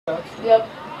Yep.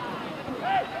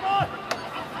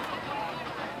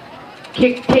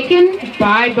 Kick taken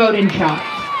by Bowden Shots.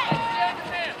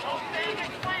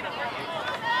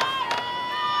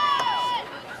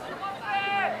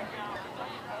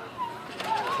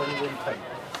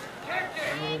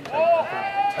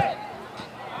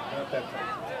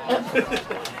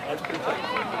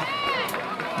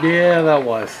 Yeah, that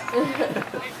was.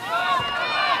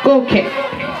 Goal kick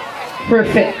for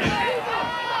Fitch.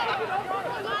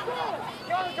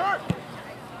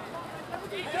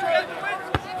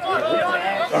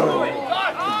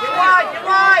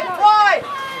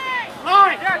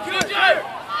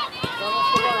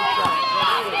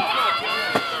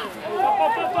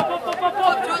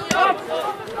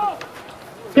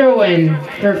 Throw in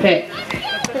for Fitch.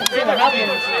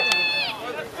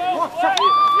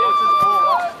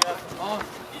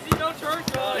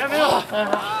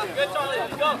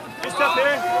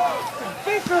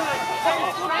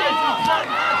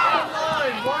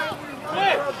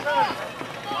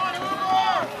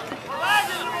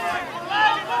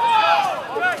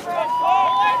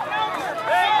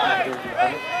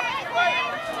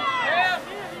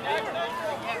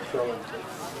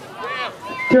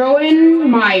 Throw in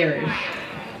Myers.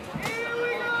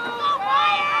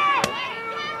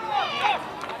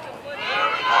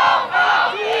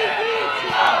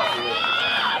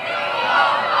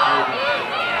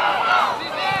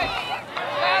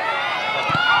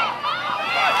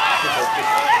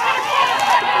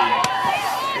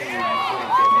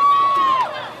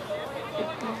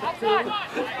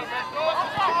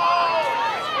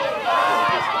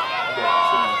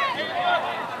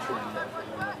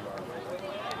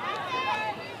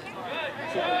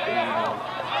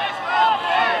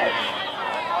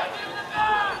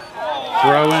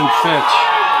 Throw in Fitch.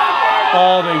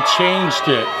 Oh, they changed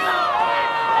it.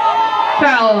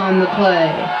 Foul on the play.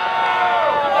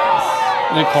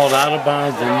 They called out of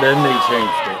bounds and then they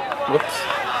changed it. Whoops.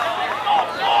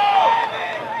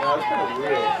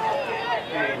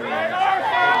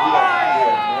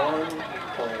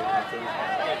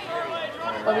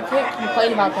 But we can't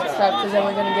complain about that stuff because then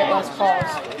we're going to get less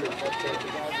calls.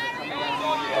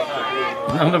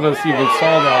 None of us even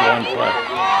saw that one play.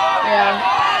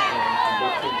 Yeah.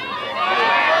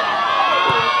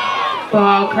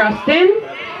 Ball crossed in.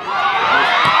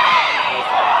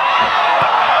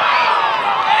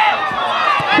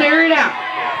 Clear it out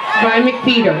by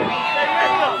McFeeder.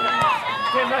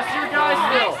 Okay, that's your guys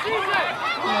still.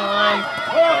 Come on.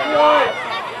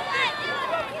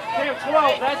 Cam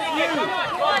 12, that's you.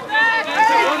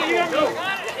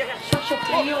 Such a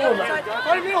field.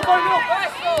 Find middle.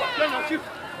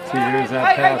 See, here's that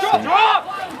passing.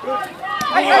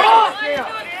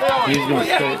 He's going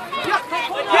to stay.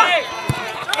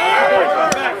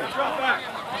 Drop back.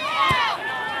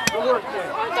 Good work, Cam.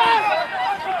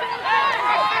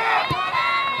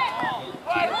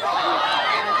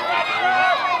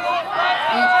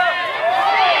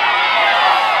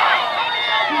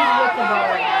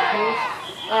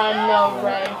 No,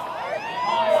 Ray.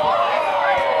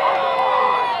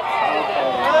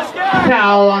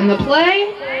 Foul on the play.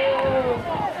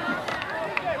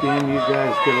 Damn, you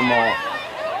guys get them all.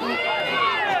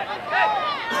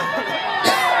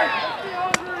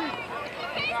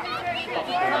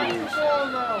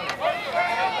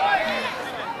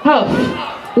 Huff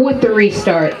with the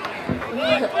restart.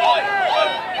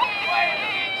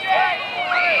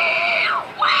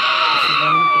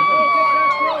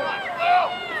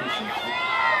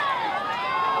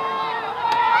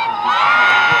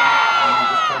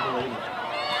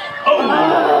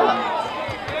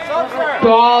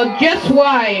 Ball just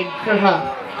wide for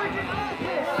Huff.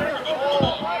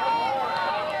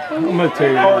 I'm going to tell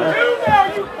you what.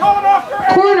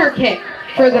 Corner kick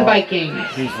for the Vikings.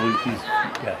 He's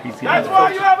That's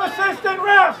why you have assistant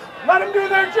refs. Let them do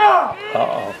their job.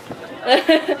 Uh-oh.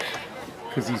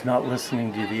 Because he's not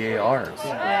listening to the ARs.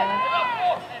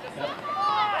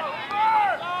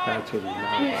 That's what he's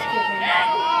not.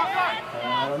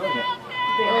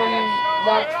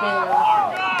 That's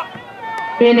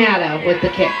Benado with the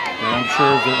kick. And I'm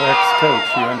sure as an ex-coach,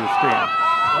 you understand.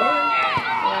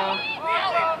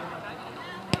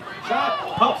 Shot,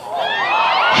 Huff.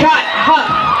 Shot, Huff.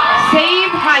 Save,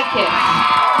 high kick.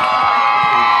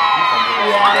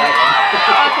 Yeah. That's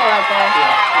all right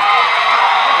there.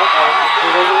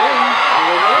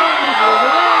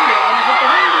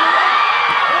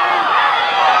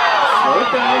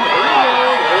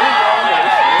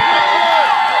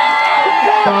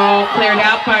 Ball cleared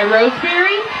out by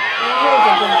Roseberry.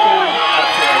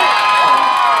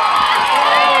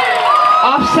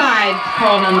 Offside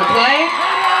called on the play.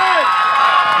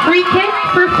 Free kick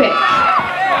for Fitch.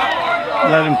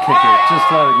 Let him kick it. Just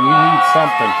let him. You need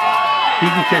something. He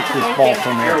can kick this ball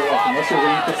from here.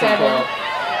 Seven.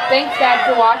 Thanks, Dad,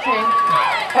 for watching.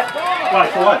 Why,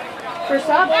 for what? For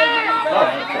sub? Oh,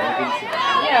 okay.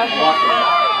 Yeah.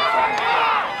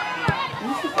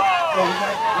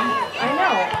 I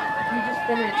know. You just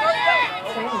didn't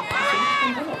say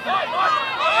anything.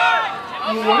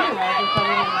 You weren't allowed to tell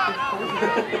me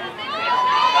anything.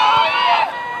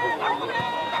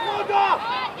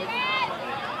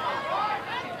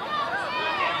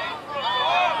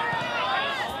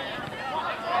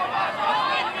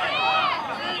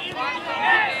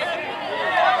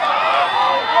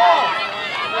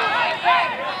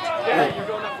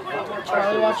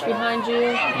 Charlie, watch behind you.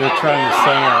 They're trying to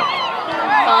center it.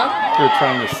 Huh? They're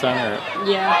trying to center it.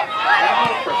 Yeah.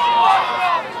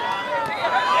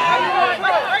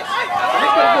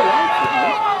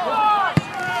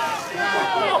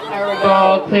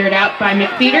 Ball cleared out by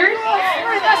McFeeters.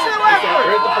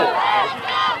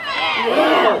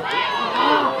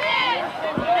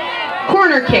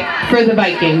 Corner kick for the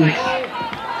Vikings.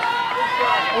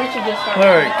 We should just start.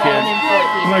 All right, kid. calling him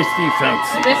 14. Nice defense.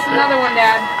 This is another one,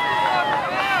 Dad.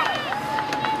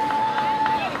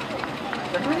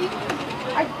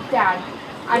 Dad.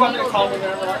 I You want me to call me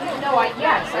there? No,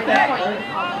 yes. I just want you to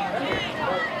call me.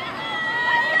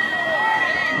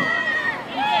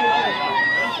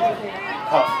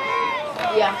 Huff.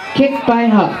 Yeah. Kick by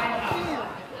Huff.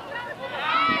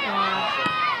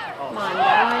 Come on,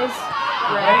 guys.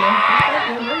 Ray.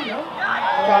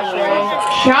 Josh Ray.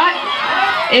 Shot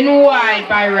and wide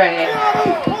by Ray.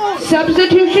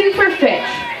 Substitution for Fitch.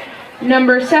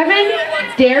 Number 7,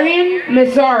 Darian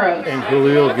Mazzaros. And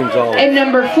Julio Gonzalez. And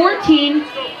number 14,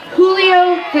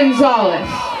 Julio Gonzalez.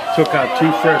 Took out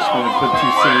 2 freshmen and put 2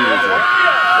 seniors in.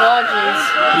 Oh, jeez.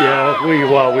 Yeah, we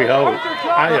hope.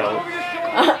 I hope.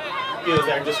 Is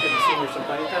that just going to senior some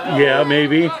playing time? Yeah,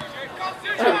 maybe.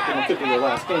 It could be the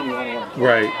last game you want to win.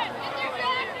 Right.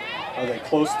 Are they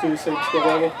close to state skill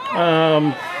level?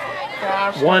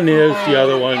 Gosh, One is, the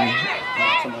other one,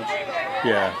 Not so much.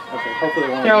 yeah. Okay, hopefully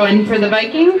they won't. Throw in for the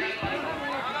Vikings.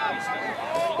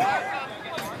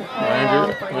 I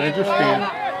understand.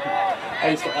 I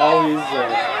used to always,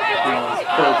 as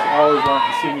coach, always want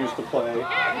the seniors to play,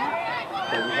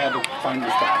 but we had to find the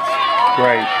stats.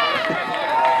 Right.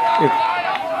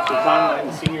 So bottom line,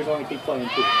 the seniors only keep playing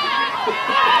 2.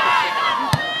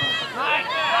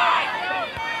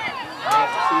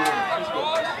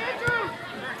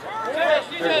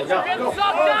 There we go.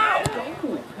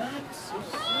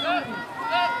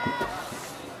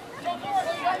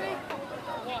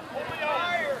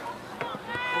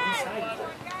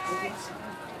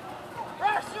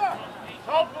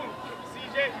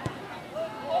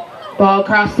 Ball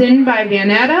crossed in by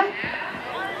Vianetta.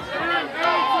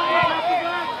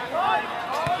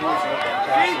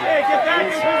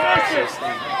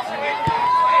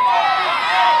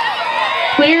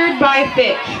 Cleared by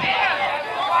Fitch.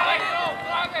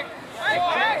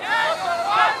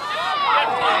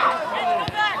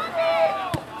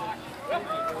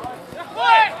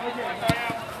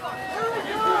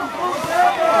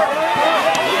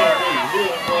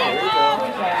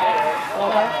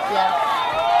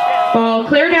 Ball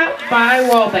cleared out by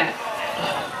Wallback.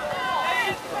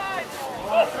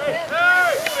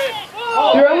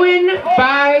 Throw in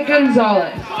by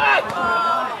Gonzalez.